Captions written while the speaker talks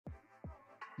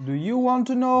Do you want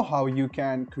to know how you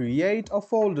can create a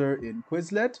folder in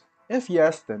Quizlet? If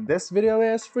yes, then this video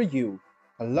is for you.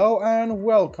 Hello and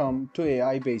welcome to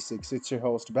AI Basics. It's your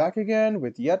host back again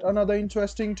with yet another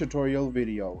interesting tutorial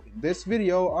video. In this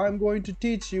video, I'm going to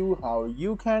teach you how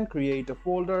you can create a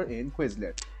folder in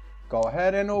Quizlet. Go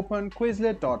ahead and open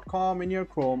quizlet.com in your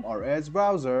Chrome or Edge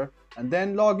browser and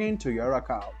then log into your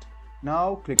account.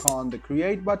 Now click on the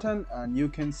Create button and you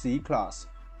can see class.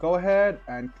 Go ahead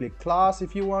and click class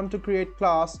if you want to create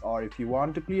class, or if you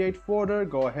want to create folder,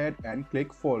 go ahead and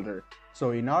click folder.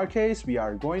 So in our case, we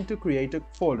are going to create a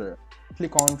folder.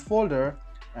 Click on folder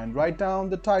and write down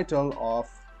the title of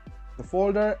the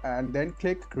folder and then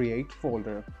click create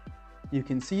folder. You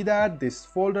can see that this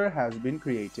folder has been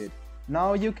created.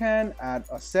 Now you can add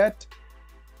a set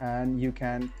and you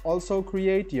can also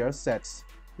create your sets.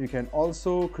 You can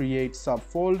also create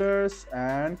subfolders,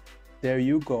 and there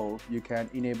you go. You can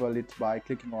enable it by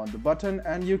clicking on the button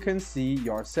and you can see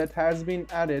your set has been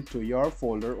added to your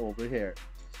folder over here.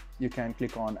 You can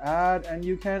click on add and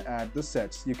you can add the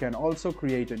sets. You can also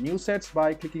create a new sets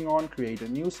by clicking on create a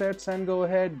new sets and go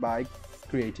ahead by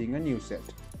creating a new set.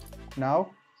 Now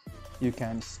you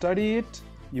can study it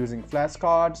using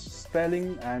flashcards,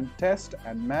 spelling and test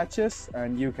and matches,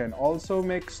 and you can also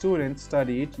make students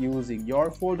study it using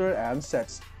your folder and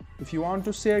sets. If you want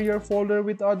to share your folder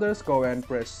with others, go and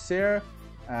press share,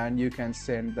 and you can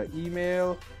send the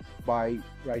email by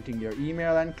writing your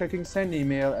email and clicking send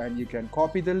email, and you can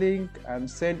copy the link and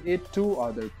send it to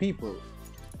other people.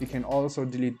 You can also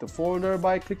delete the folder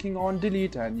by clicking on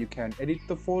delete, and you can edit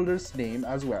the folder's name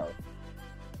as well.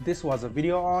 This was a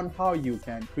video on how you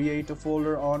can create a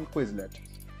folder on Quizlet.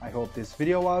 I hope this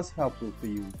video was helpful for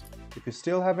you. If you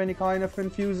still have any kind of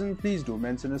confusion, please do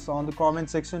mention us on the comment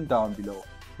section down below.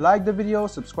 Like the video,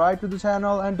 subscribe to the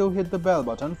channel, and do hit the bell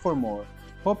button for more.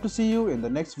 Hope to see you in the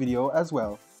next video as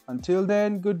well. Until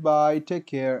then, goodbye, take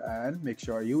care, and make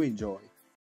sure you enjoy.